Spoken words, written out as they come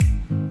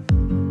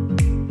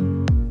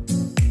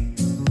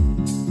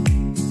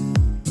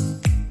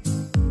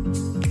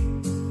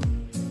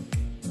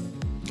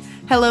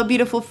Hello,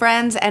 beautiful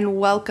friends, and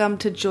welcome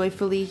to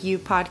Joyfully You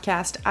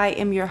podcast. I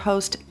am your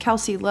host,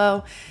 Kelsey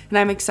Lowe, and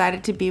I'm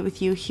excited to be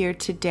with you here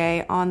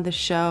today on the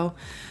show.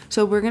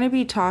 So we're going to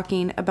be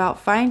talking about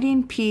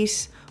finding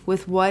peace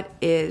with what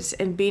is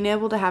and being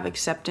able to have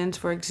acceptance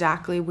for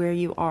exactly where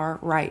you are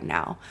right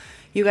now.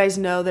 You guys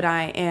know that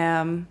I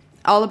am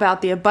all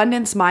about the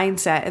abundance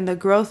mindset and the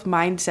growth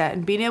mindset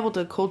and being able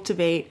to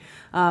cultivate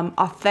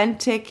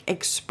authentic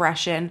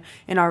expression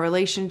in our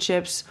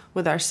relationships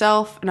with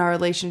ourselves, in our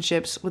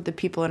relationships with the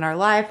people in our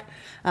life,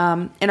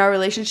 in our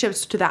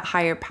relationships to that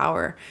higher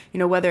power,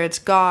 whether it's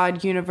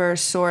God,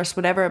 universe, source,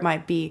 whatever it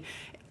might be.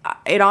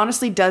 It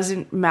honestly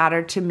doesn't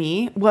matter to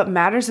me. What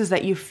matters is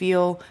that you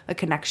feel a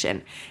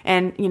connection.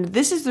 And,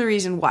 this is the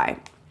reason why.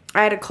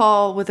 I had a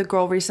call with a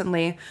girl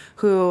recently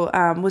who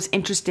was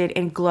interested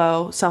in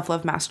Glow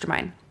Self-Love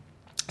Mastermind.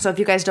 So if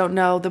you guys don't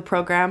know, the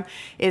program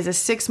is a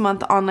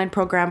 6-month online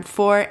program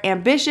for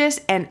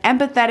ambitious and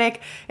empathetic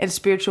and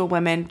spiritual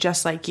women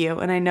just like you.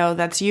 And I know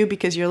that's you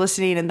because you're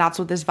listening and that's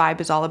what this vibe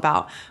is all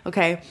about.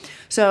 Okay.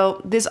 So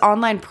this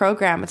online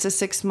program, it's a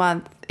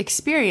 6-month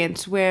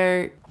experience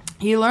where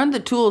you learn the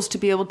tools to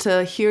be able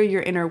to hear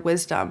your inner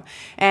wisdom,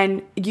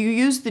 and you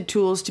use the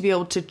tools to be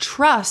able to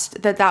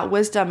trust that that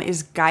wisdom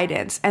is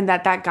guidance and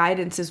that that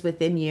guidance is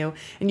within you,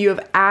 and you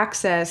have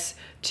access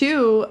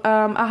to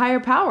a higher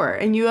power,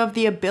 and you have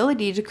the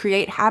ability to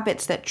create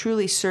habits that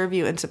truly serve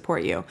you and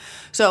support you.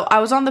 So I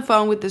was on the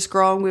phone with this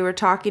girl and we were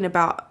talking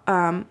about,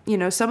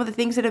 some of the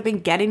things that have been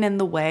getting in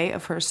the way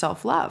of her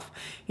self-love,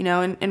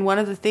 and one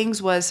of the things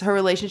was her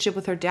relationship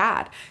with her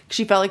dad.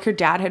 She felt like her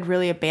dad had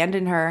really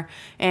abandoned her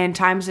in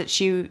times that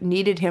she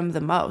needed him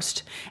the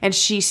most. And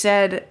she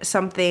said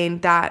something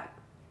that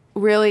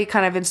really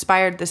kind of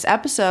inspired this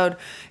episode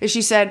is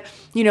she said,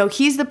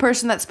 he's the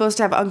person that's supposed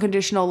to have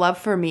unconditional love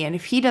for me. And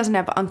if he doesn't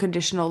have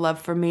unconditional love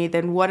for me,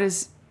 then what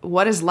is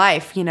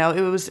life?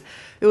 It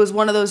was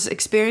one of those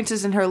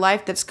experiences in her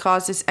life that's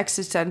caused this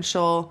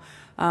existential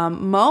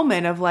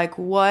moment of like,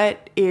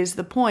 what is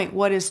the point?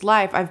 What is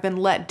life? I've been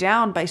let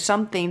down by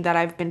something that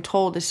I've been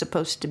told is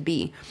supposed to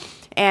be.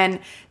 And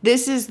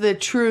this is the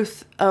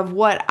truth of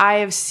what I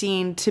have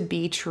seen to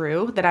be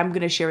true that I'm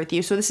going to share with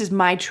you. So this is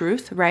my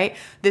truth, right?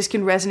 This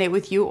can resonate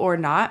with you or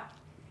not.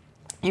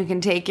 You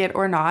can take it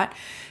or not.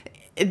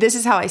 This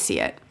is how I see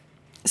it.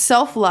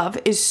 Self-love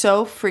is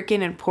so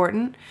freaking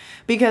important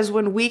because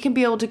when we can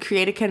be able to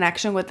create a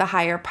connection with the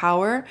higher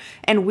power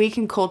and we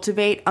can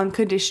cultivate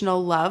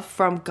unconditional love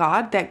from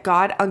God, that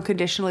God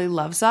unconditionally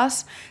loves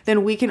us,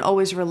 then we can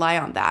always rely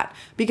on that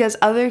because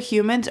other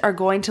humans are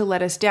going to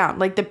let us down.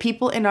 Like the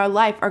people in our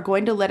life are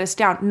going to let us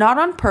down, not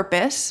on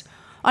purpose,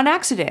 on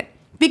accident.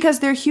 Because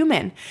they're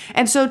human.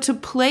 And so to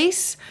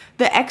place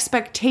the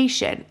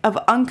expectation of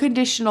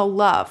unconditional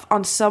love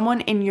on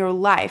someone in your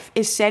life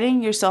is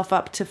setting yourself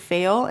up to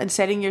fail and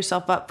setting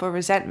yourself up for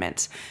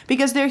resentments.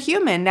 Because they're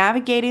human,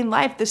 navigating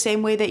life the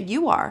same way that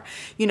you are.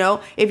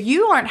 If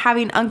you aren't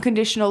having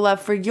unconditional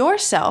love for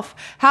yourself,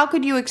 how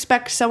could you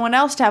expect someone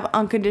else to have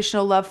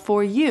unconditional love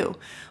for you?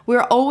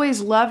 We're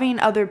always loving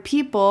other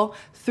people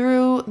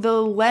through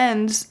the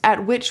lens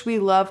at which we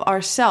love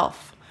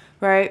ourselves,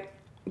 right?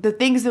 The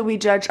things that we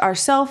judge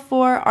ourselves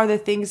for are the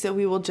things that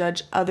we will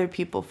judge other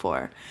people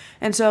for.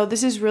 And so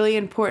this is really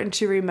important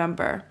to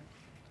remember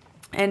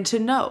and to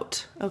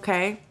note,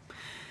 okay,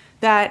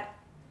 that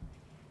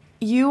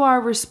you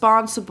are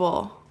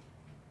responsible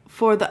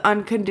for the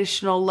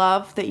unconditional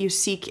love that you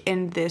seek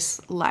in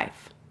this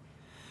life.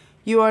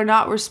 You are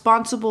not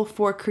responsible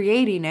for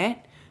creating it.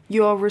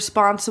 You are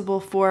responsible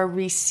for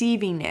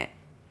receiving it.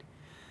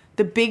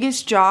 The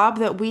biggest job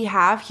that we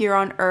have here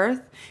on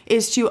earth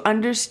is to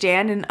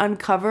understand and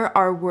uncover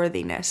our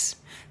worthiness,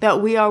 that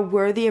we are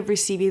worthy of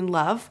receiving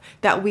love,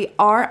 that we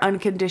are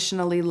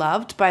unconditionally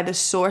loved by the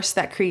source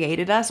that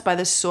created us, by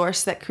the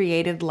source that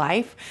created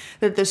life,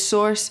 that the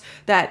source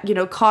that,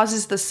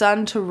 causes the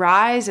sun to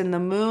rise and the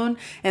moon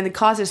and that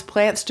causes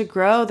plants to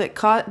grow, that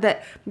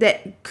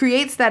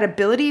creates that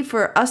ability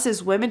for us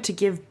as women to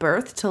give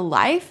birth to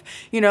life.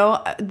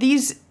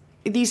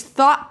 These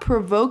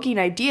thought-provoking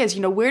ideas,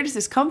 where does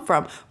this come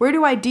from? Where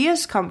do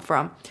ideas come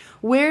from?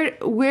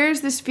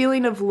 Where's this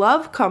feeling of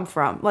love come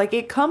from? Like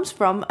it comes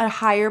from a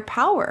higher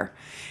power.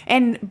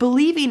 And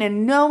believing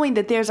and knowing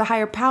that there's a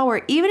higher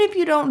power, even if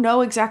you don't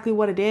know exactly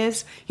what it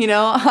is,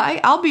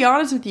 I'll be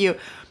honest with you.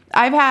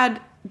 I've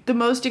had the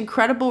most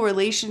incredible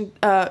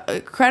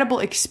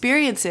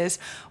experiences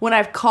when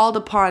I've called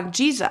upon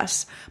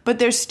Jesus, but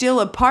there's still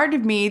a part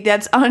of me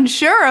that's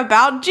unsure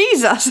about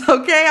Jesus.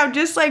 Okay. I'm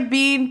just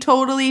being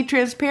totally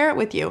transparent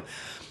with you,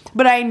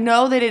 but I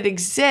know that it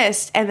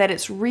exists and that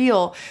it's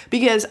real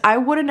because I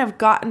wouldn't have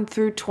gotten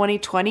through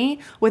 2020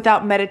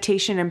 without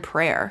meditation and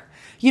prayer.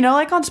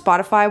 Like on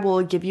Spotify,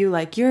 we'll give you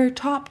your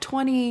top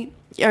 20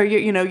 or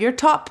your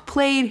top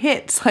played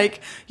hits,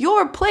 like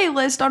your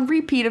playlist on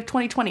repeat of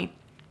 2020.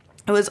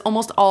 It was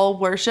almost all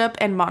worship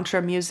and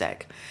mantra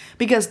music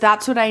because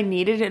that's what I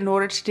needed in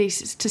order to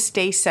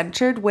stay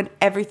centered when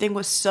everything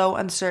was so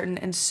uncertain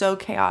and so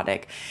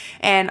chaotic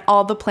and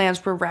all the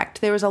plans were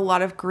wrecked. There was a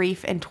lot of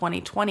grief in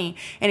 2020.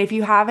 And if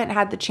you haven't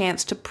had the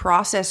chance to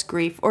process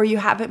grief, or you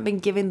haven't been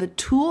given the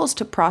tools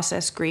to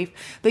process grief,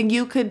 then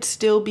you could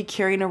still be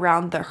carrying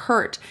around the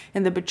hurt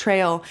and the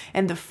betrayal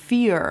and the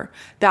fear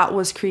that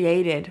was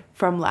created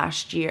from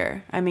last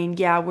year. I mean,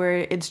 yeah,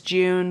 it's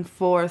June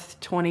 4th,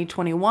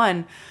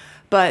 2021,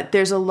 but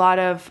there's a lot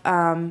of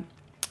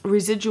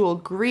residual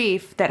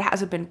grief that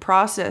hasn't been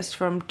processed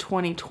from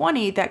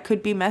 2020 that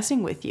could be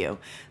messing with you,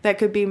 that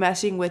could be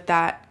messing with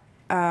that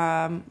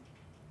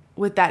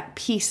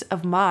peace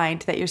of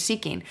mind that you're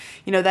seeking,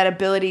 that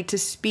ability to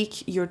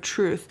speak your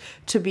truth,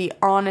 to be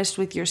honest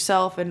with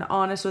yourself and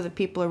honest with the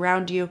people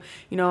around you.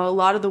 A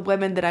lot of the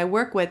women that I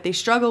work with, they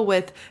struggle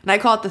with, and I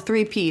call it the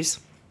 3 Ps.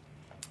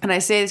 And I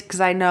say this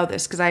because I know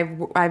this, because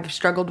I've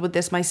struggled with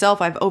this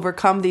myself. I've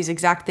overcome these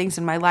exact things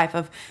in my life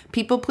of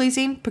people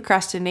pleasing,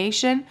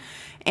 procrastination,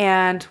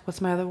 and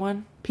what's my other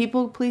one?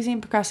 People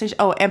pleasing, procrastination,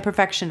 and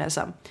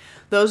perfectionism.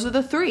 Those are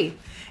the 3.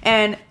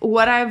 And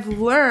what I've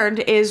learned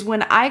is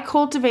when I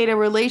cultivate a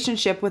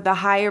relationship with a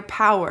higher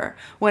power,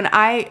 when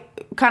I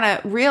kind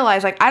of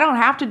realize I don't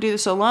have to do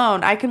this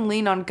alone, I can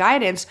lean on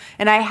guidance,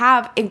 and I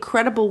have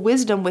incredible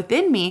wisdom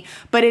within me.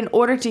 But in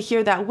order to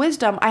hear that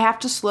wisdom, I have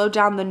to slow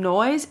down the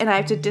noise, and I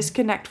have to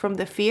disconnect from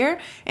the fear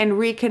and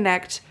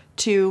reconnect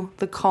to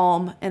the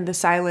calm and the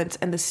silence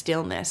and the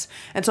stillness.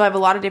 And so I have a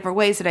lot of different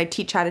ways that I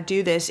teach how to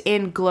do this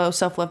in Glow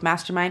Self-Love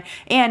Mastermind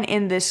and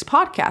in this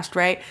podcast,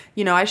 right?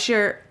 I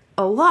share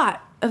a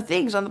lot of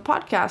things on the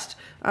podcast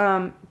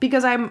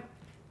because I'm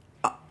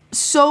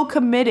so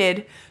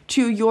committed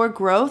to your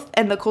growth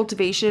and the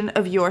cultivation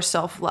of your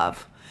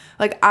self-love.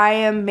 I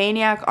am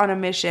maniac on a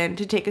mission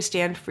to take a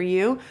stand for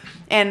you,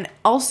 and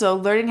also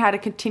learning how to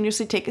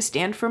continuously take a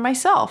stand for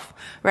myself,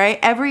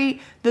 right?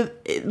 The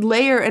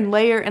layer and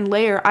layer and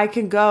layer I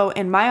can go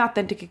in my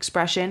authentic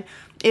expression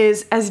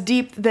is as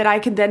deep that I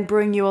can then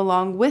bring you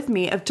along with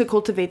me to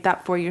cultivate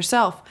that for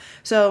yourself.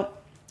 So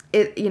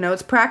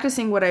it's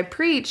practicing what I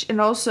preach, and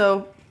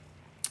also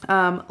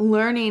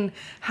learning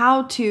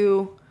how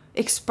to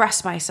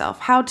express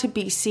myself, how to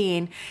be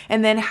seen,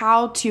 and then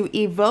how to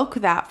evoke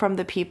that from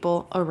the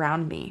people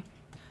around me.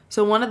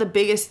 So one of the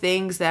biggest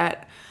things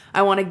that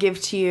I want to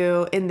give to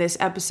you in this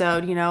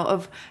episode,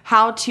 of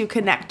how to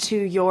connect to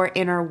your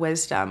inner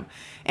wisdom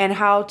and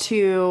how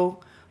to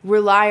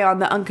rely on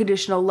the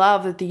unconditional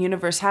love that the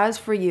universe has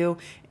for you,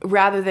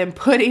 rather than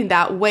putting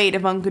that weight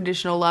of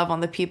unconditional love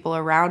on the people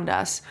around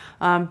us.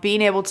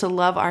 Being able to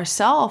love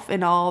ourselves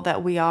in all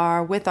that we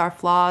are, with our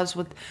flaws,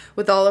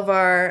 with all of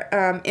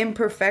our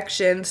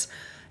imperfections,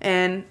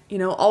 and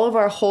all of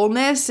our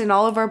wholeness and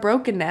all of our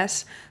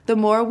brokenness. The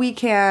more we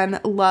can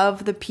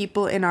love the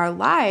people in our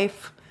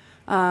life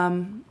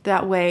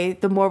that way,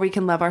 the more we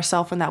can love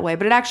ourselves in that way.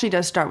 But it actually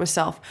does start with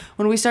self.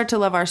 When we start to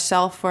love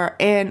ourselves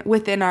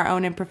within our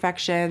own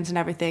imperfections and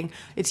everything,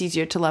 it's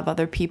easier to love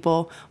other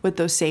people with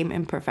those same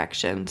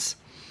imperfections.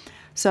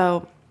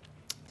 So,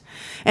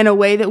 and a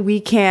way that we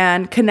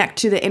can connect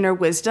to the inner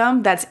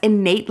wisdom that's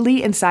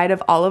innately inside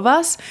of all of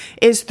us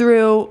is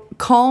through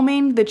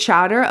calming the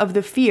chatter of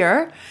the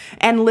fear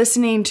and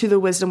listening to the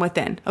wisdom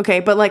within. Okay,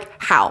 but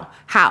how?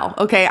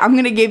 Okay, I'm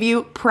going to give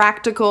you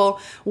practical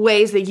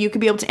ways that you could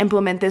be able to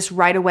implement this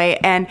right away,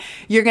 and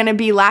you're going to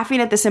be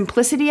laughing at the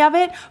simplicity of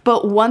it,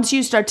 but once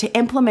you start to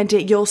implement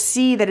it, you'll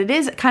see that it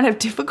is kind of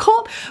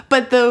difficult,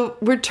 but the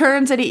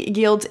returns that it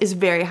yields is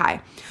very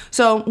high.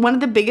 So one of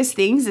the biggest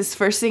things is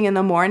first thing in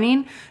the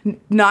morning,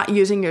 not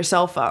using your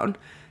cell phone.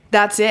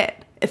 That's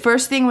it.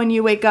 First thing when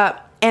you wake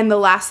up, and the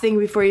last thing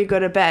before you go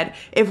to bed.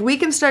 If we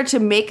can start to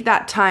make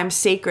that time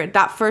sacred,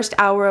 that first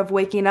hour of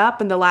waking up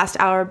and the last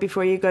hour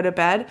before you go to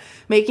bed,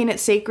 making it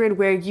sacred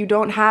where you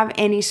don't have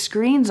any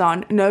screens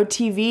on, no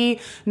TV,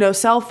 no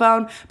cell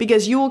phone,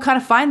 because you will kind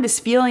of find this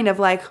feeling of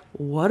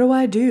what do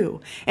I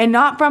do? And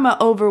not from an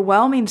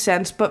overwhelming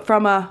sense, but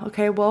from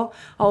I'll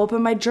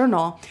open my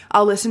journal.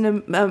 I'll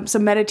listen to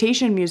some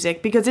meditation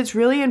music, because it's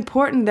really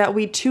important that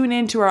we tune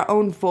into our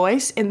own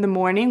voice in the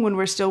morning when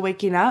we're still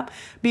waking up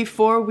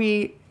before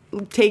we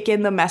take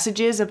in the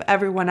messages of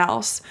everyone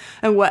else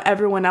and what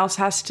everyone else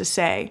has to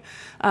say.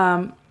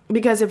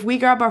 Because if we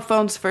grab our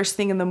phones first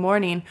thing in the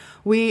morning,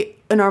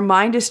 and our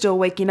mind is still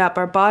waking up,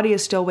 our body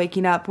is still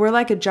waking up, we're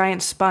like a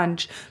giant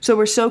sponge. So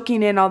we're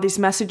soaking in all these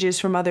messages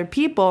from other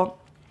people.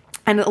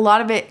 And a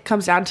lot of it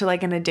comes down to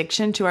an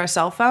addiction to our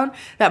cell phone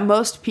that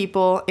most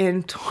people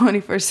in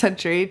 21st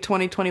century,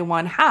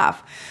 2021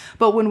 have.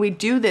 But when we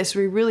do this,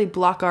 we really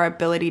block our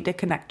ability to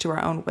connect to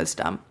our own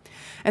wisdom.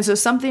 And so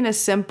something as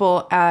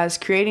simple as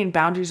creating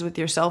boundaries with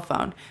your cell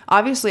phone.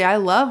 Obviously, I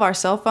love our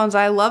cell phones.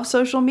 I love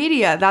social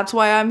media. That's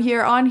why I'm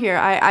on here.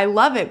 I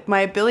love it. My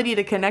ability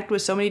to connect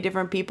with so many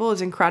different people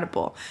is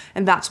incredible.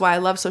 And that's why I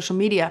love social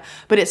media.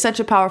 But it's such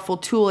a powerful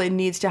tool. It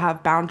needs to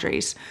have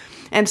boundaries.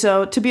 And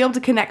so to be able to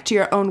connect to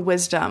your own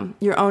wisdom,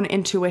 your own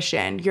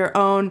intuition, your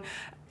own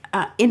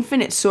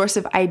infinite source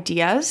of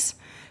ideas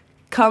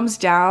comes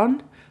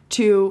down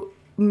to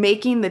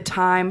making the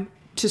time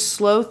to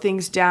slow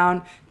things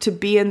down, to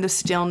be in the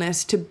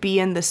stillness, to be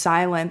in the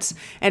silence,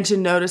 and to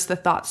notice the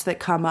thoughts that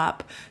come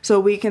up. So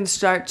we can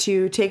start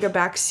to take a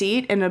back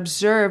seat and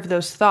observe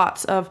those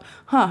thoughts of,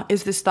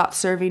 is this thought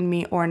serving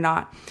me or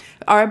not?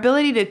 Our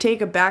ability to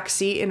take a back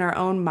seat in our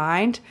own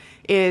mind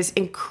is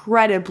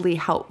incredibly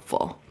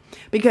helpful.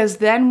 Because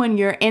then when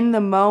you're in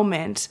the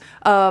moment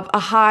of a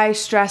high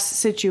stress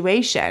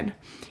situation,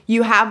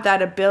 you have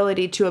that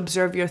ability to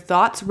observe your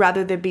thoughts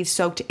rather than be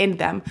soaked in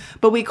them.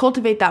 But we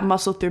cultivate that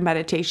muscle through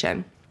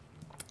meditation.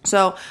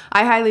 So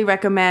I highly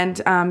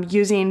recommend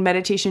using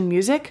meditation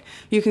music.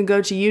 You can go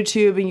to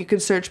YouTube and you can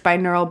search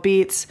binaural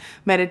beats,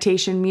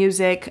 meditation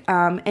music,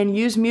 and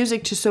use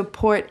music to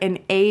support and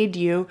aid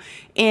you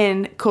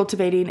in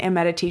cultivating a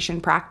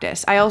meditation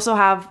practice. I also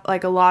have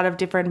like a lot of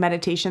different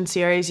meditation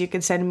series. You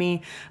can send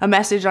me a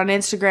message on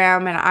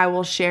Instagram and I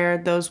will share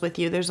those with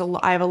you.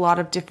 I have a lot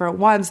of different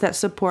ones that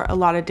support a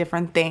lot of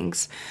different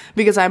things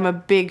because I'm a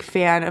big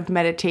fan of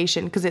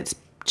meditation because it's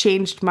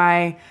changed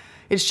my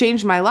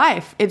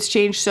life. It's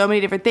changed so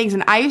many different things.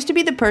 And I used to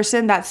be the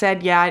person that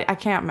said, I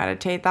can't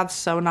meditate. That's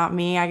so not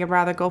me. I'd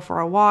rather go for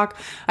a walk.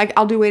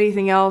 I'll do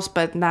anything else,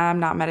 but nah, I'm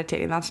not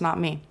meditating. That's not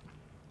me.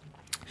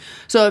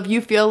 So if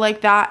you feel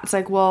like that, it's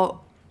like,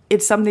 well,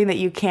 it's something that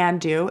you can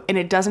do and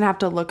it doesn't have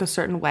to look a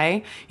certain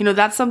way.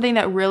 That's something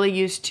that really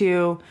used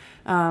to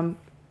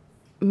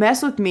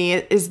mess with me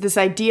is this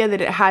idea that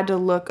it had to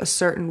look a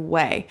certain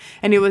way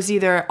and it was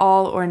either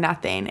all or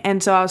nothing.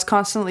 And so I was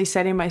constantly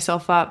setting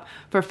myself up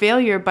for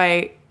failure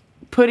by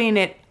putting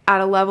it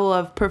at a level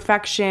of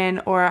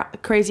perfection or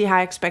crazy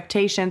high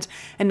expectations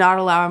and not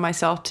allowing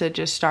myself to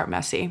just start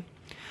messy.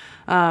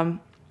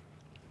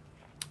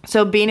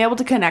 So being able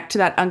to connect to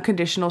that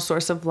unconditional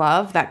source of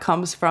love that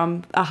comes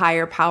from a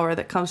higher power,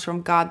 that comes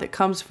from God, that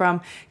comes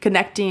from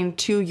connecting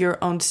to your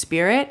own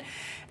spirit.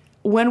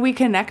 When we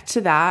connect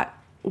to that,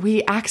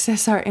 we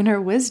access our inner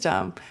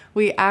wisdom.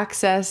 We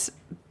access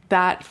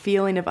that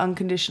feeling of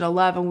unconditional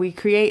love, and we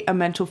create a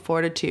mental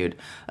fortitude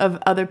of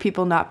other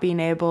people not being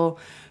able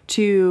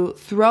to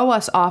throw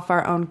us off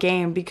our own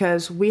game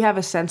because we have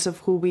a sense of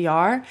who we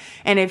are.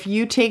 And if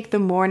you take the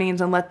mornings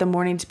and let the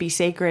mornings be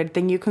sacred,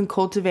 then you can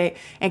cultivate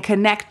and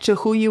connect to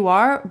who you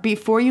are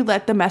before you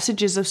let the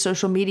messages of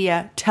social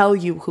media tell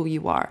you who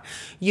you are.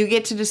 You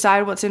get to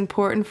decide what's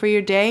important for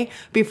your day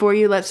before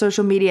you let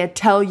social media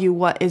tell you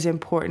what is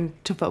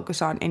important to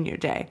focus on in your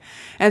day.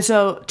 And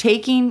so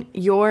taking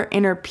your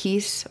inner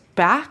peace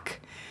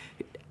back,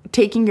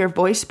 taking your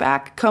voice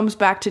back, comes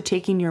back to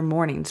taking your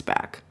mornings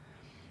back.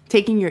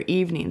 Taking your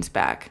evenings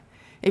back.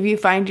 If you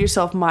find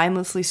yourself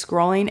mindlessly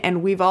scrolling,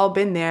 and we've all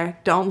been there,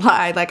 don't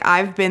lie, like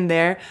I've been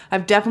there.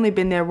 I've definitely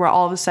been there where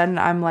all of a sudden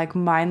I'm like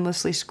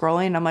mindlessly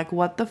scrolling. I'm like,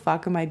 what the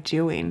fuck am I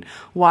doing?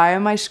 Why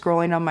am I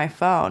scrolling on my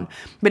phone?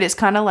 But it's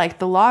kind of like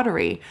the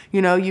lottery.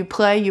 You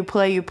play,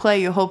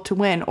 you hope to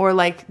win. Or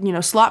like,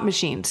 slot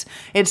machines.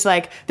 It's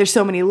like there's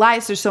so many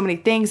lights, there's so many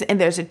things,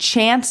 and there's a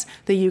chance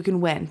that you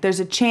can win. There's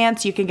a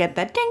chance you can get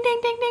that ding, ding,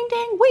 ding, ding,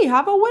 ding. We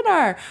have a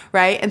winner,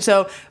 right? And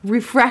so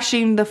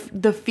refreshing the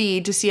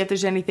feed to see if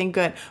there's anything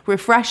good.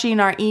 Refreshing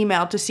our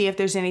email to see if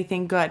there's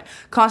anything good,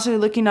 constantly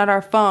looking at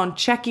our phone,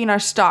 checking our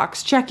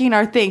stocks, checking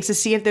our things to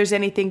see if there's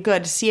anything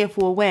good, to see if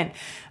we'll win.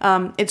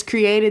 It's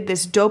created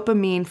this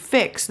dopamine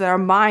fix that our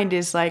mind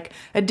is like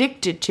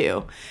addicted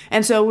to.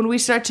 And so when we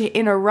start to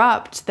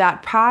interrupt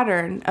that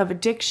pattern of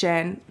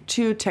addiction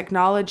to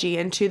technology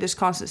and to this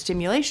constant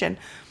stimulation,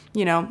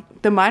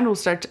 the mind will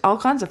all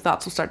kinds of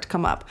thoughts will start to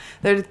come up.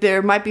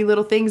 There might be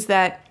little things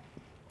that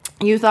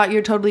you thought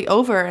you're totally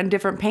over, and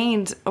different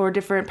pains or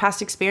different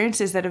past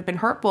experiences that have been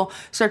hurtful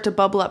start to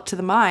bubble up to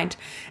the mind.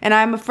 And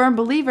I'm a firm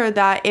believer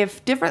that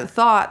if different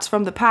thoughts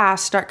from the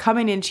past start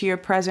coming into your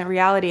present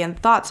reality, and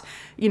thoughts,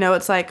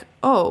 it's like,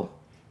 oh,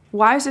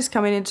 why is this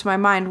coming into my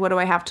mind? What do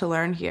I have to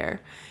learn here?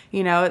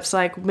 It's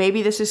like,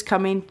 maybe this is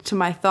coming to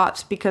my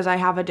thoughts because I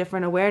have a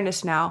different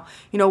awareness now.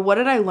 What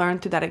did I learn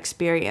through that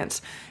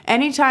experience?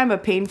 Anytime a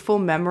painful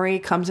memory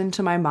comes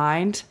into my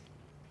mind,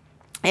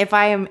 if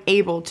I am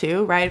able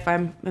to, right, if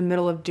I'm in the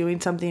middle of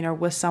doing something or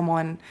with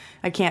someone,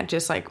 I can't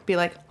just be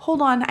like, hold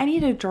on, I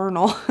need a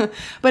journal.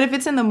 But if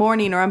it's in the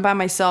morning or I'm by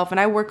myself and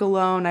I work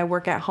alone, I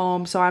work at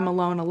home, so I'm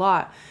alone a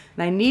lot.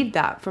 And I need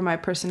that for my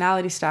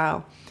personality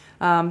style.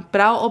 But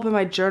I'll open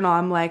my journal.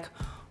 I'm like,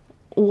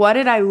 what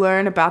did I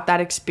learn about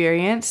that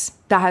experience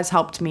that has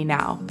helped me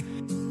now?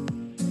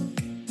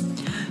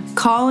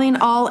 Calling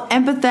all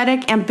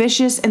empathetic,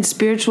 ambitious, and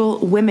spiritual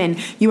women.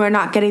 You are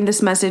not getting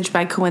this message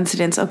by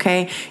coincidence,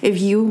 okay? If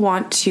you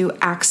want to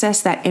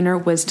access that inner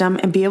wisdom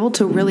and be able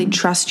to really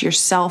trust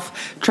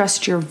yourself,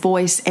 trust your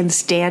voice, and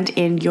stand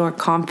in your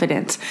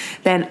confidence,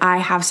 then I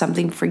have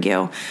something for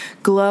you.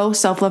 Glow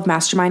Self-Love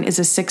Mastermind is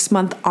a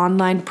 6-month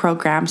online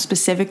program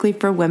specifically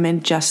for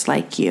women just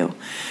like you.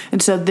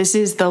 And so this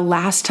is the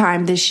last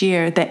time this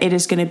year that it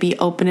is going to be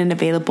open and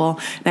available.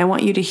 And I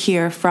want you to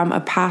hear from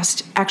a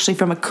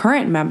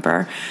current member,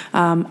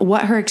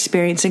 what her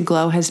experience in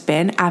Glow has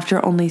been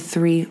after only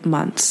 3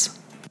 months.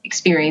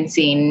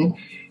 Experiencing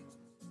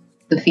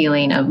the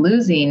feeling of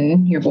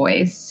losing your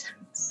voice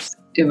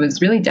it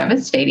was really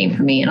devastating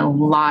for me in a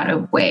lot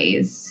of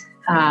ways.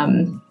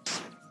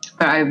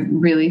 But I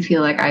really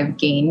feel like I've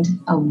gained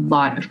a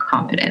lot of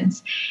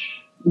confidence.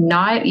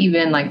 Not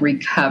even like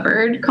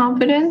recovered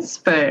confidence,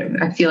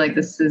 but I feel like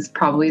this is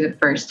probably the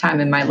first time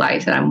in my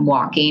life that I'm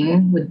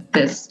walking with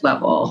this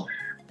level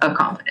of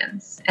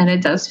confidence. And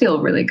it does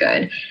feel really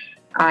good.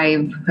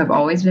 I have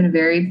always been a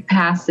very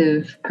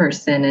passive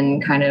person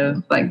and kind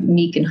of like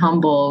meek and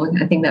humble.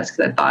 I think that's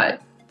because I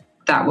thought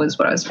that was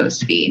what I was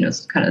supposed to be. And it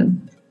was kind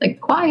of like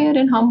quiet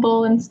and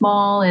humble and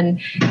small, and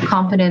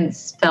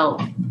confidence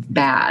felt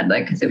bad,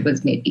 like because it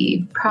was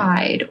maybe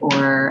pride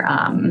or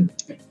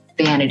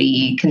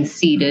vanity,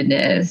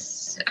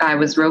 conceitedness. I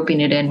was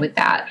roping it in with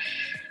that.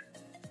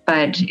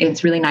 But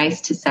it's really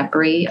nice to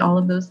separate all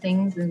of those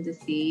things and to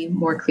see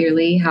more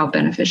clearly how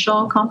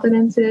beneficial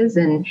confidence is.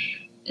 And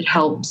it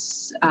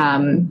helps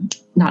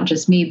not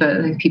just me,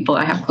 but like people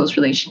I have close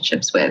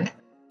relationships with.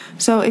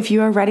 So if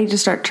you are ready to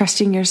start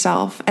trusting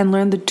yourself and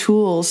learn the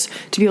tools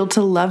to be able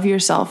to love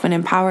yourself and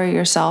empower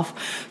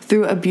yourself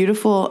through a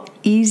beautiful,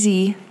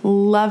 easy,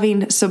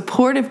 loving,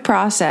 supportive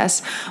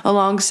process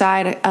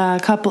alongside a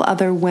couple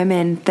other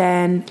women,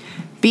 then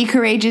be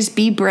courageous,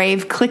 be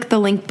brave, click the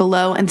link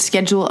below and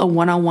schedule a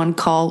one-on-one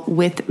call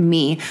with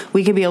me.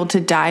 We can be able to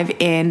dive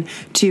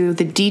into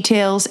the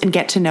details and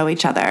get to know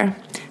each other.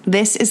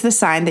 This is the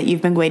sign that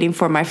you've been waiting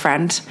for, my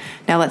friend.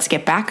 Now let's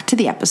get back to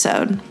the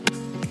episode.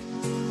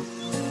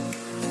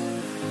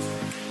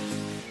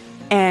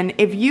 And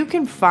if you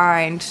can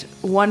find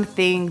one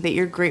thing that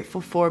you're grateful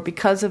for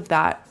because of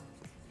that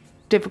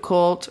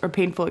difficult or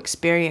painful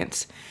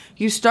experience,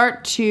 you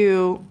start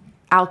to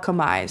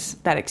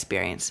alchemize that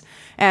experience.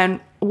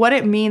 And what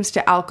it means to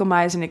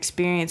alchemize an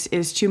experience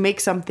is to make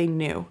something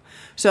new.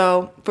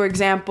 So, for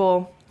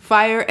example,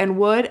 fire and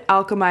wood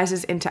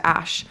alchemizes into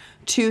ash.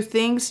 Two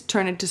things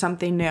turn into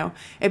something new.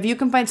 If you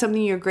can find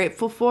something you're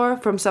grateful for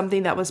from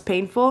something that was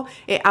painful,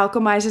 it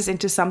alchemizes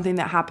into something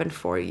that happened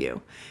for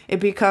you. It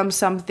becomes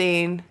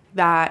something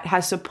that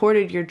has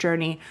supported your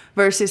journey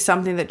versus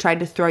something that tried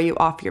to throw you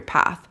off your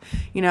path.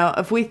 You know,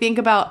 if we think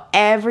about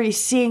every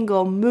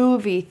single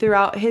movie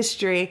throughout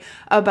history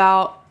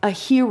about a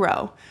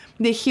hero,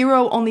 the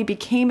hero only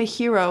became a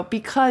hero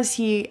because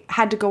he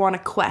had to go on a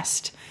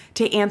quest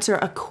to answer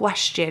a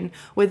question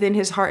within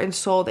his heart and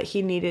soul that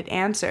he needed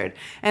answered.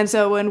 And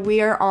so when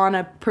we are on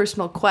a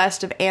personal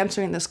quest of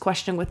answering this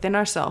question within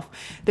ourselves,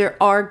 there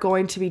are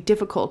going to be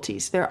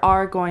difficulties. There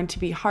are going to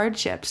be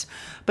hardships.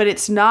 But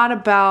it's not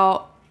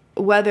about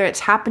whether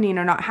it's happening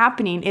or not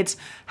happening. It's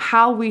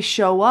how we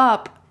show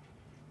up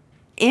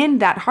in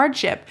that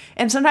hardship.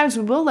 And sometimes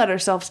we will let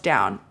ourselves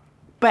down.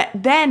 But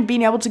then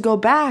being able to go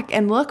back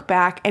and look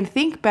back and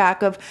think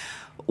back of,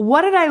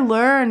 what did I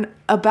learn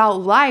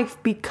about life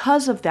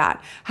because of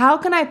that? How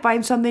can I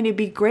find something to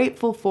be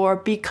grateful for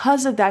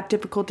because of that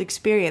difficult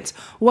experience?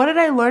 What did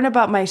I learn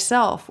about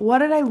myself? What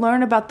did I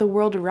learn about the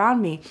world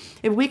around me?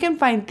 If we can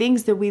find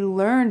things that we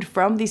learned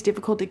from these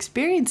difficult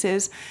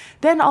experiences,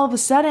 then all of a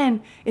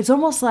sudden, it's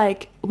almost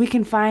like we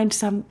can find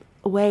some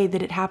way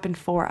that it happened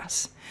for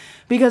us.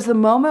 Because the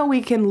moment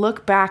we can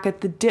look back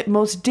at the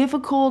most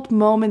difficult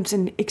moments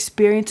and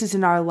experiences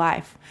in our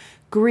life,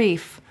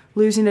 grief,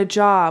 losing a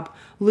job,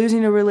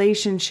 losing a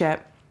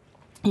relationship,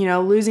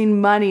 losing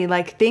money,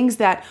 like things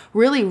that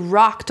really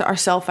rocked our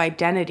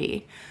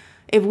self-identity.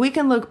 If we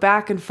can look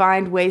back and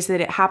find ways that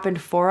it happened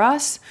for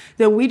us,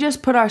 then we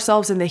just put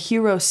ourselves in the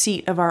hero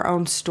seat of our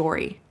own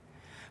story.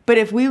 But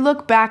if we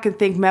look back and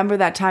think, remember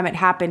that time it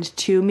happened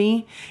to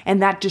me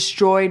and that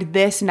destroyed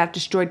this and that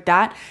destroyed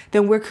that,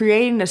 then we're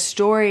creating a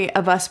story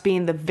of us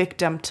being the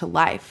victim to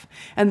life.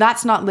 And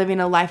that's not living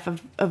a life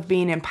of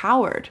being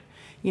empowered,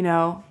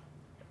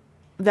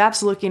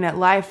 That's looking at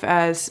life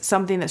as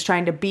something that's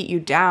trying to beat you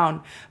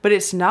down, but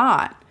it's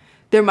not.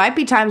 There might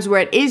be times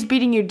where it is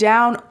beating you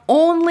down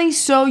only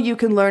so you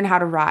can learn how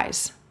to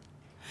rise.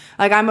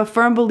 Like I am a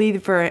firm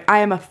believer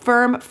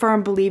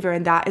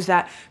in that, is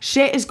that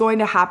shit is going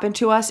to happen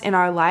to us in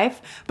our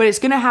life, but it's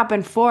going to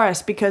happen for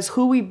us because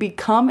who we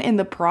become in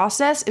the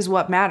process is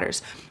what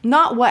matters.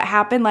 Not what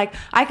happened. Like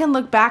I can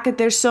look back at,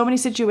 there's so many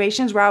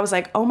situations where I was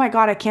like, oh my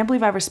God, I can't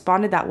believe I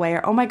responded that way.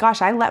 Or, oh my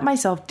gosh, I let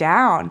myself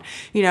down,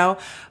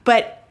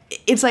 but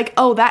it's like,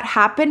 oh, that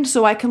happened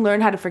so I can learn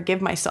how to forgive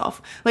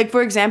myself. Like,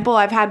 for example,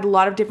 I've had a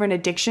lot of different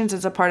addictions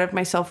as a part of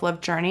my self-love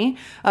journey,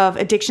 of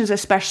addictions,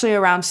 especially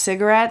around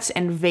cigarettes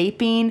and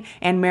vaping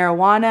and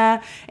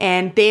marijuana.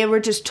 And they were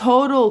just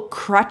total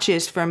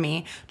crutches for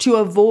me to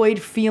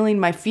avoid feeling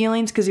my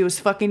feelings because it was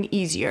fucking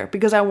easier.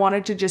 Because I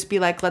wanted to just be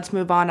like, let's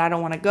move on. I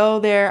don't want to go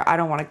there. I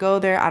don't want to go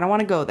there. I don't want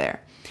to go there.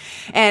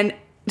 And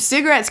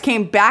cigarettes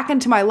came back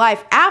into my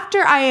life after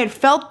I had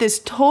felt this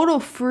total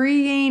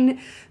freeing,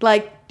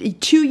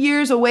 2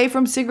 years away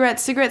from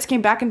cigarettes. Cigarettes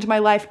came back into my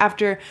life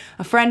after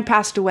a friend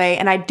passed away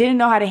and I didn't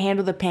know how to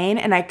handle the pain.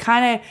 And I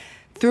kind of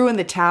threw in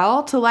the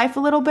towel to life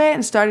a little bit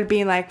and started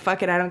being like,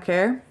 fuck it, I don't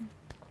care.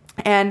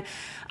 And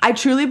I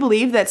truly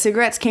believe that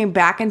cigarettes came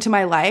back into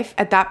my life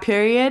at that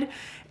period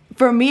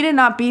for me to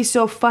not be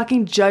so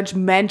fucking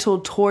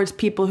judgmental towards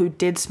people who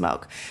did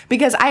smoke.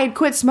 Because I had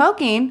quit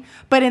smoking,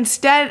 but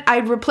instead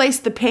I'd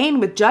replaced the pain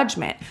with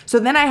judgment. So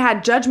then I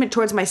had judgment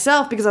towards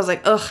myself because I was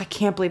like, ugh, I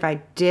can't believe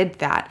I did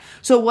that.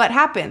 So what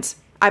happens?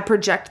 I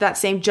project that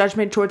same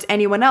judgment towards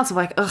anyone else of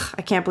like, ugh,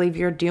 I can't believe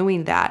you're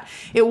doing that.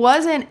 It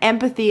wasn't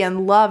empathy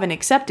and love and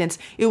acceptance.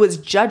 It was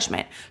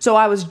judgment. So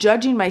I was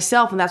judging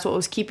myself, and that's what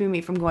was keeping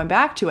me from going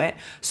back to it.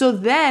 So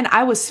then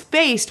I was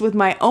faced with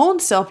my own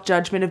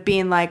self-judgment of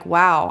being like,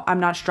 wow, I'm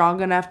not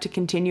strong enough to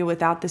continue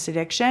without this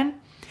addiction.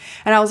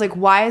 And I was like,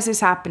 why is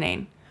this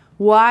happening?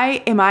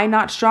 Why am I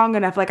not strong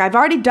enough? Like, I've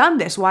already done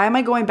this. Why am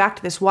I going back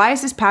to this? Why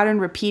is this pattern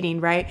repeating,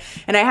 right?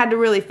 And I had to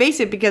really face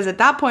it because at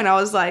that point I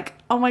was like,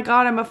 oh my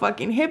God, I'm a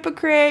fucking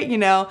hypocrite. You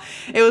know,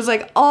 it was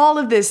like all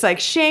of this like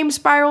shame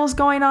spirals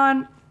going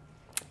on.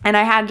 And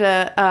I had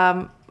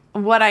to,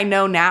 what I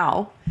know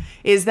now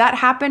is that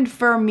happened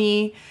for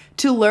me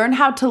to learn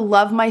how to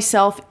love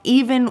myself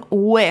even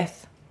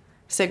with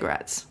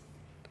cigarettes.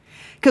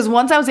 Because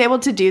once I was able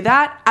to do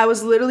that, I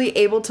was literally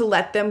able to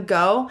let them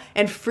go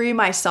and free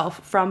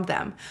myself from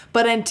them.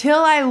 But until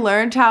I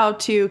learned how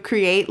to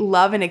create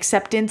love and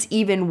acceptance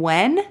even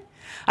when,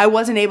 I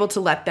wasn't able to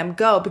let them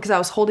go because I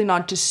was holding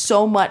on to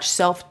so much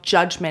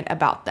self-judgment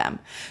about them.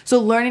 So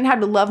learning how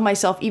to love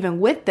myself even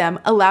with them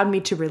allowed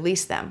me to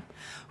release them.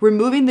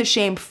 Removing the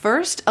shame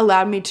first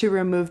allowed me to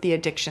remove the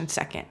addiction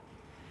second.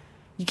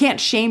 You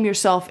can't shame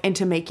yourself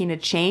into making a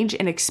change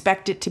and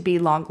expect it to be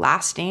long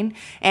lasting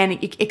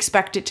and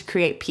expect it to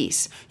create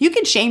peace. You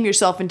can shame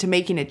yourself into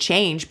making a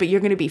change, but you're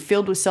going to be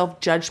filled with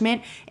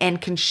self-judgment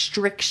and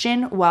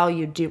constriction while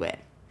you do it.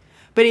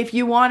 But if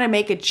you want to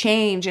make a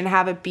change and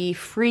have it be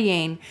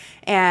freeing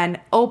and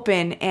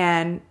open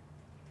and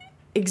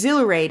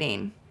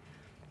exhilarating,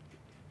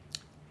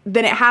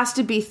 then it has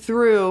to be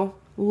through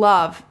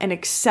love and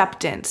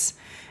acceptance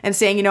and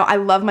saying, you know, I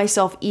love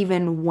myself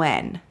even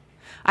when.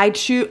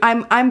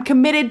 I'm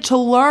committed to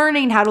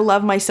learning how to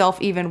love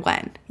myself even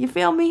when. You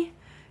feel me?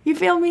 You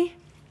feel me?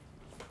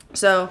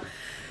 So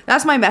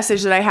that's my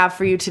message that I have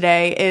for you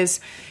today is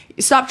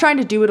stop trying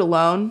to do it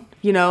alone.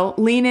 You know,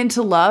 lean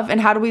into love. And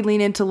how do we lean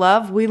into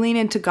love? We lean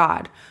into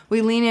God.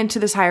 We lean into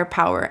this higher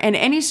power. And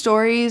any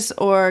stories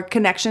or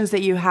connections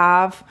that you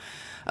have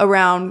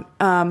around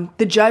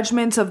the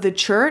judgments of the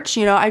church.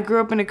 You know, I grew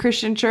up in a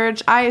Christian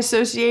church. I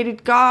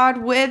associated God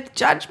with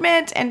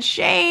judgment and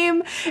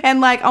shame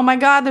and like, oh my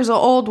God, there's an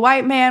old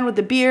white man with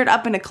a beard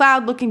up in a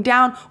cloud looking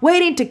down,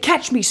 waiting to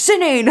catch me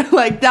sinning.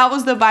 Like that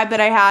was the vibe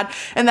that I had.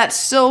 And that's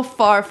so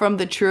far from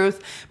the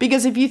truth.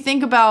 Because if you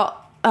think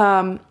about,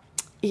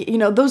 you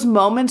know, those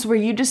moments where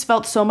you just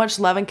felt so much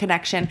love and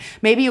connection,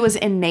 maybe it was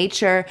in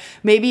nature,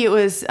 maybe it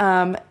was,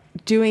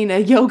 doing a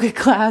yoga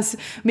class.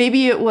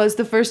 Maybe it was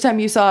the first time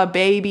you saw a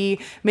baby.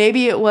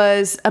 Maybe it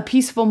was a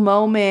peaceful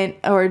moment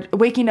or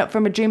waking up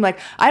from a dream. Like,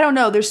 I don't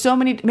know. There's so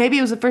many. Maybe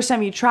it was the first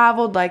time you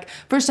traveled, like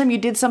first time you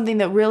did something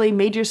that really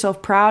made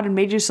yourself proud and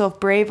made yourself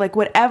brave, like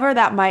whatever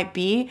that might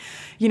be,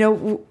 you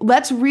know,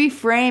 let's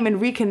reframe and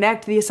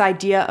reconnect this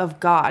idea of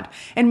God.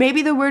 And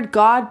maybe the word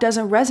God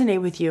doesn't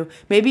resonate with you.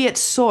 Maybe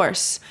it's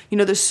source, you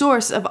know, the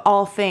source of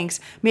all things.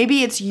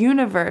 Maybe it's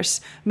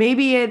universe.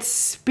 Maybe it's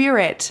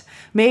spirit.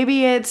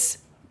 Maybe it's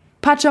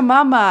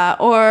Pachamama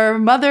or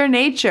Mother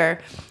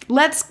Nature.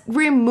 Let's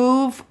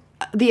remove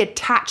the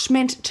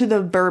attachment to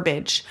the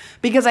verbiage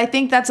because I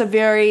think that's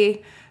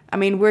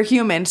we're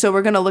human, so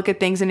we're going to look at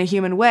things in a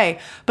human way.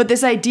 But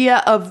this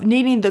idea of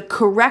needing the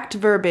correct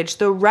verbiage,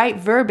 the right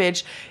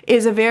verbiage,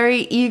 is a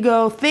very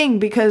ego thing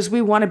because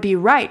we want to be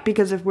right.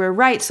 Because if we're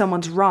right,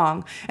 someone's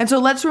wrong. And so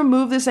let's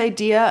remove this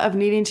idea of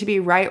needing to be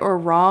right or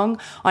wrong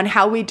on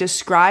how we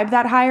describe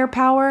that higher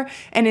power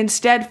and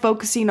instead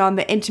focusing on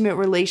the intimate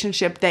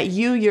relationship that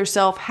you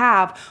yourself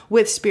have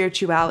with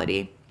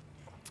spirituality.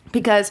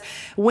 Because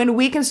when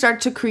we can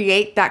start to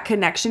create that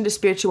connection to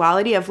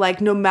spirituality of like,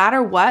 no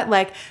matter what,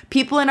 like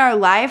people in our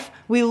life,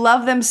 we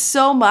love them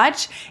so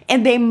much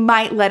and they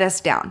might let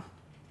us down.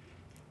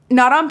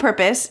 Not on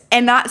purpose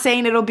and not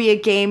saying it'll be a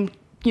game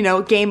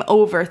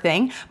over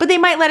thing, but they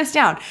might let us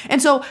down.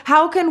 And so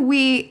how can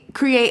we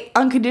create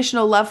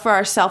unconditional love for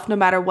ourselves no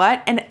matter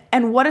what?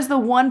 And what is the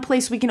one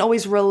place we can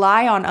always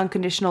rely on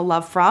unconditional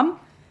love from?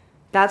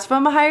 That's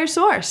from a higher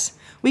source.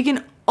 We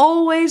can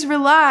always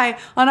rely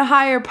on a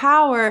higher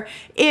power,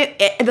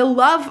 the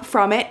love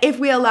from it, if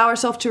we allow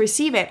ourselves to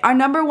receive it. Our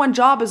number one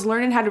job is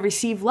learning how to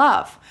receive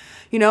love,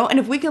 you know, and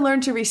if we can learn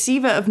to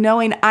receive it of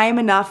knowing I am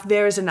enough,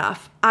 there is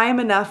enough. I am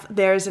enough,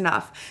 there is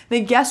enough.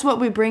 Then guess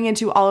what we bring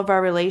into all of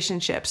our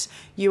relationships?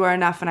 You are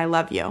enough and I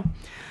love you.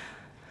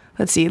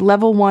 Let's see.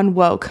 Level 1,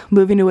 woke,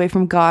 moving away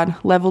from God.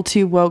 Level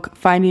 2, woke,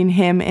 finding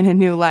him in a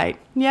new light.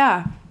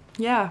 Yeah.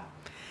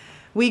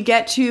 We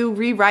get to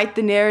rewrite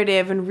the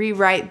narrative and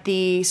rewrite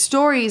the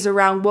stories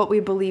around what we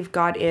believe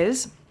God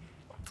is,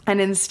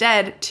 and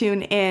instead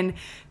tune in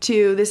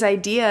to this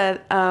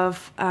idea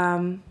of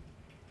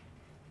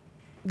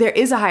there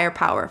is a higher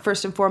power,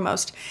 first and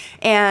foremost,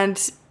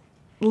 and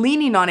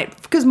leaning on it.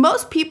 Because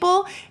most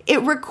people,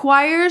 it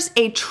requires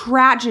a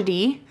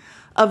tragedy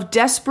of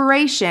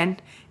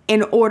desperation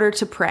in order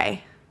to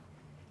pray.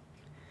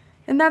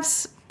 And that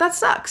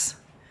sucks.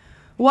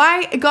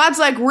 Why? God's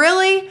like,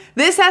 really?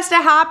 This has to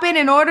happen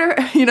in order,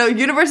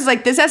 universe is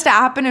like, this has to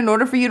happen in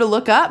order for you to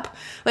look up.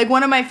 Like,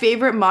 one of my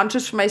favorite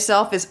mantras for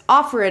myself is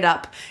offer it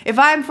up. If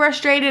I'm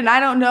frustrated and I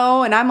don't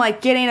know, and I'm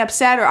like getting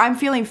upset or I'm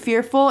feeling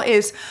fearful,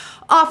 is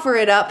offer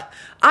it up.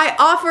 I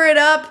offer it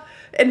up.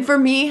 And for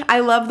me, I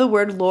love the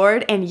word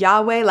Lord and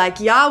Yahweh, like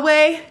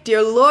Yahweh,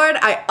 dear Lord,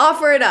 I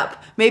offer it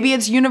up. Maybe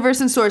it's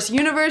universe and source.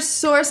 Universe,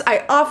 source,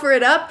 I offer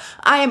it up.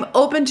 I am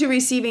open to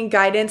receiving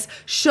guidance.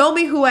 Show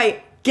me who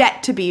I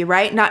get to be,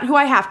 right? Not who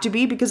I have to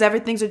be, because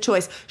everything's a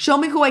choice. Show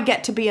me who I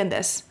get to be in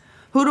this.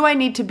 Who do I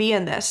need to be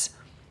in this?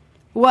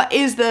 What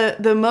is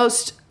the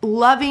most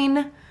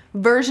loving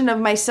version of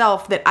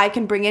myself that I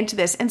can bring into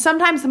this? And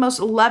sometimes the most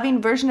loving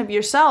version of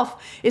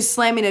yourself is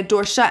slamming a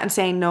door shut and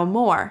saying no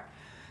more.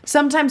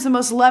 Sometimes the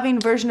most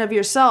loving version of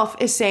yourself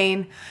is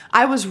saying,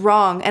 I was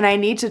wrong and I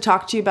need to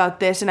talk to you about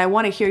this and I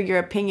want to hear your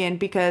opinion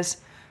because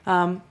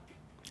I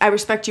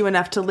respect you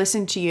enough to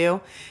listen to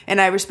you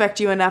and I respect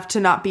you enough to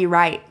not be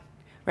right,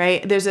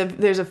 right? There's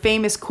a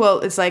famous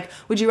quote. It's like,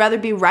 would you rather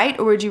be right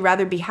or would you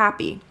rather be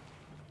happy?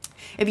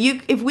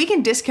 If we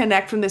can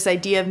disconnect from this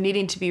idea of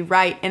needing to be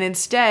right and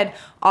instead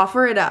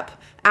offer it up,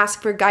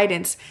 ask for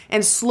guidance,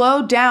 and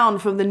slow down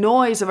from the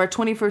noise of our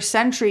 21st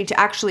century to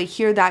actually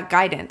hear that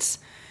guidance.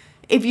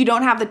 If you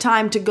don't have the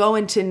time to go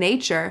into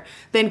nature,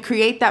 then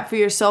create that for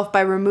yourself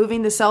by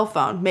removing the cell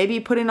phone, maybe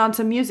putting on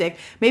some music,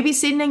 maybe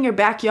sitting in your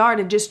backyard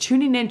and just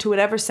tuning into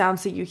whatever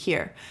sounds that you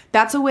hear.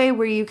 That's a way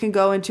where you can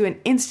go into an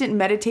instant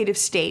meditative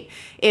state.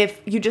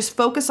 If you just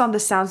focus on the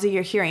sounds that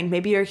you're hearing,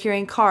 maybe you're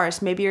hearing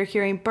cars, maybe you're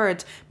hearing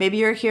birds, maybe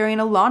you're hearing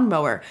a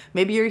lawnmower,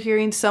 maybe you're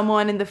hearing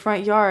someone in the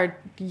front yard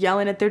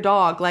yelling at their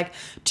dog, like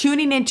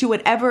tuning into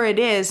whatever it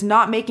is,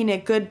 not making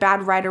it good,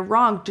 bad, right, or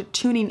wrong,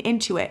 tuning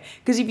into it.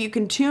 Because if you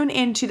can tune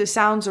into the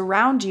sounds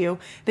around you,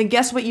 then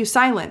guess what you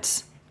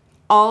silence?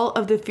 All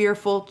of the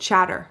fearful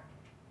chatter.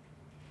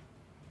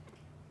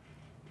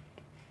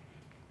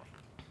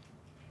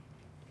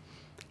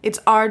 It's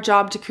our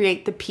job to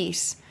create the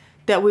peace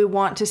that we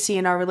want to see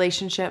in our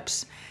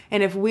relationships.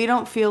 And if we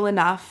don't feel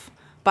enough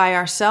by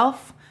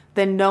ourselves,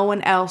 then no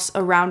one else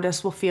around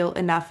us will feel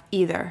enough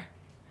either.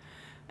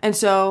 And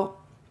so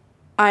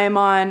I am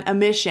on a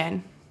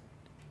mission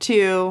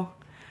to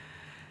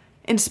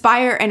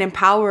inspire and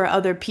empower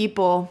other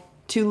people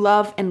to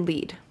love and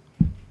lead.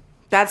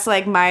 That's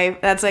like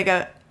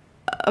a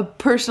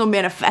personal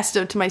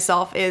manifesto to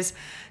myself, is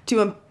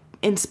to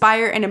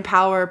inspire and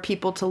empower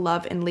people to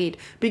love and lead.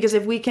 Because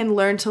if we can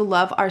learn to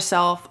love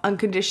ourselves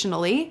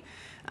unconditionally,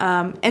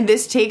 and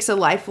this takes a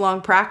lifelong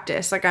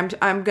practice. Like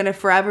I'm going to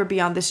forever be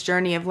on this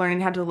journey of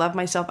learning how to love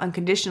myself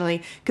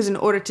unconditionally, because in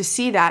order to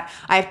see that,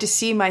 I have to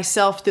see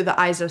myself through the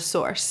eyes of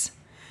Source.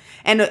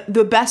 And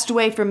the best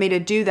way for me to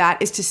do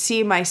that is to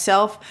see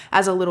myself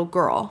as a little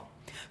girl.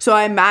 So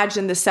I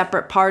imagine the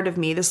separate part of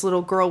me, this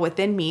little girl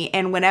within me.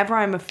 And whenever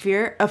I'm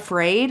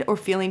afraid or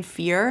feeling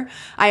fear,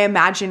 I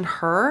imagine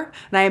her,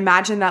 and I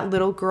imagine that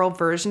little girl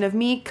version of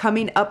me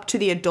coming up to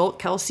the adult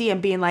Kelsey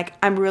and being like,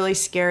 I'm really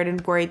scared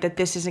and worried that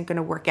this isn't going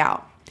to work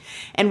out.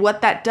 And what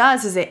that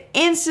does is it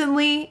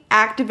instantly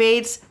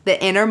activates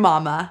the inner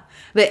mama,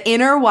 the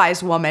inner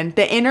wise woman,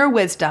 the inner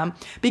wisdom.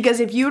 Because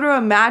if you were to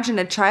imagine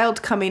a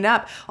child coming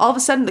up, all of a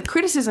sudden the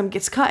criticism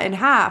gets cut in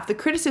half. The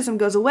criticism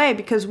goes away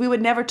because we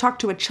would never talk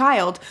to a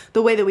child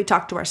the way that we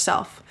talk to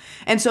ourselves.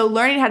 And so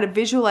learning how to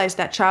visualize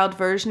that child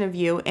version of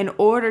you in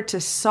order to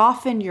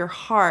soften your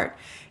heart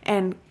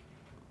and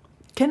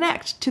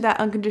connect to that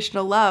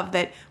unconditional love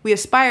that we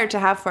aspire to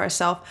have for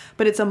ourselves,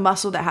 but it's a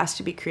muscle that has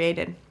to be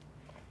created.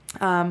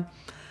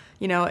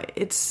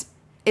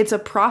 It's a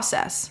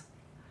process.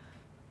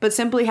 But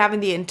simply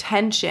having the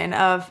intention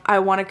of, I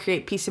want to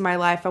create peace in my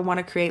life, I want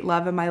to create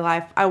love in my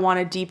life, I want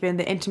to deepen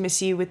the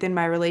intimacy within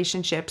my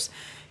relationships.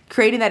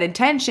 Creating that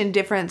intention,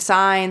 different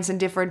signs and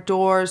different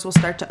doors will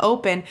start to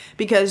open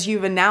because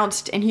you've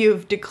announced and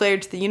you've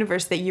declared to the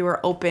universe that you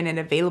are open and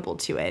available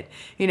to it.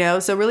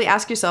 So really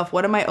ask yourself,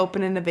 what am I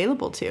open and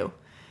available to?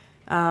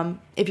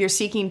 If you're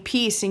seeking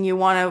peace and you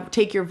want to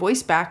take your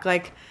voice back,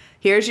 like,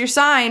 here's your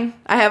sign.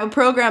 I have a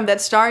program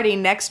that's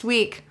starting next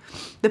week.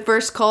 The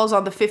first call is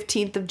on the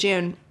 15th of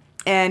June,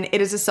 and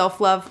it is a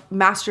self-love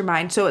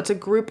mastermind. So it's a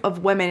group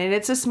of women, and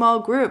it's a small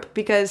group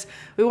because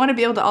we want to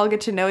be able to all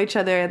get to know each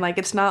other, and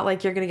it's not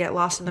like you're going to get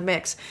lost in the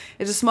mix.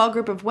 It's a small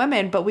group of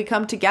women, but we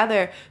come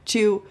together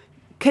to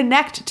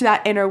connect to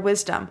that inner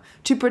wisdom,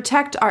 to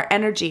protect our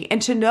energy,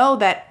 and to know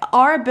that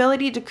our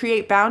ability to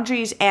create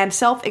boundaries and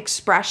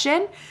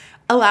self-expression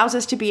allows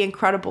us to be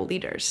incredible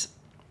leaders.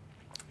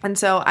 And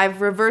so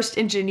I've reverse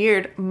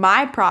engineered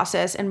my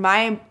process and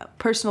my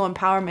personal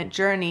empowerment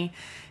journey,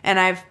 and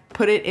I've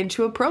put it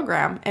into a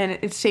program, and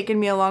it's taken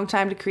me a long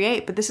time to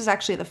create, but this is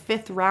actually the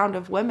 5th round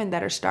of women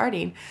that are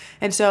starting.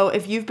 And so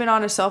if you've been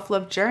on a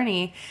self-love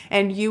journey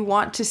and you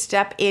want to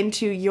step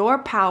into your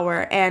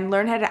power and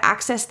learn how to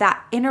access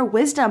that inner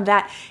wisdom,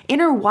 that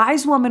inner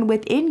wise woman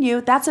within you,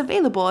 that's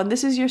available. And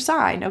this is your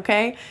sign,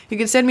 okay? You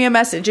can send me a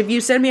message. If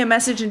you send me a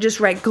message and just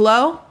write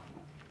glow,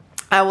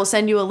 I will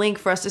send you a link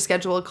for us to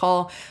schedule a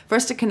call, for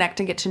us to connect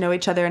and get to know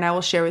each other, and I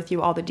will share with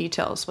you all the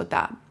details with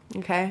that.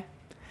 Okay?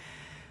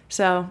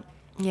 So,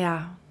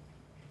 yeah.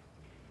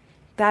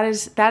 That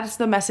is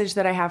the message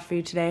that I have for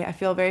you today. I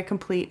feel very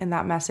complete in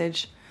that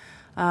message.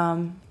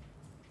 The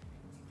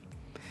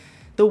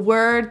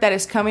word that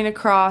is coming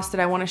across that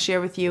I want to share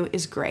with you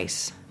is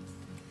grace.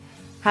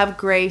 Have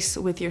grace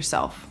with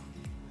yourself.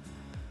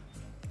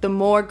 The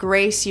more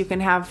grace you can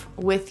have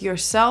with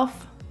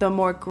yourself, the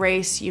more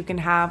grace you can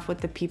have with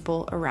the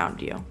people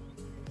around you.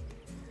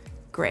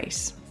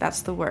 Grace.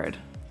 That's the word.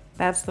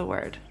 That's the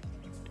word.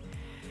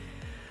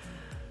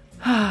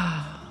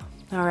 All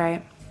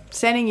right.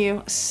 Sending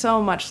you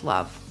so much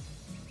love.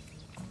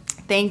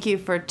 Thank you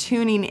for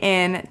tuning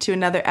in to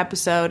another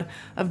episode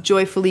of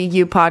Joyfully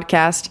You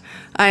podcast.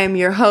 I am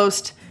your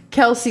host,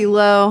 Kelsey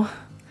Lowe,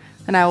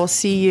 and I will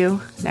see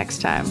you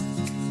next time.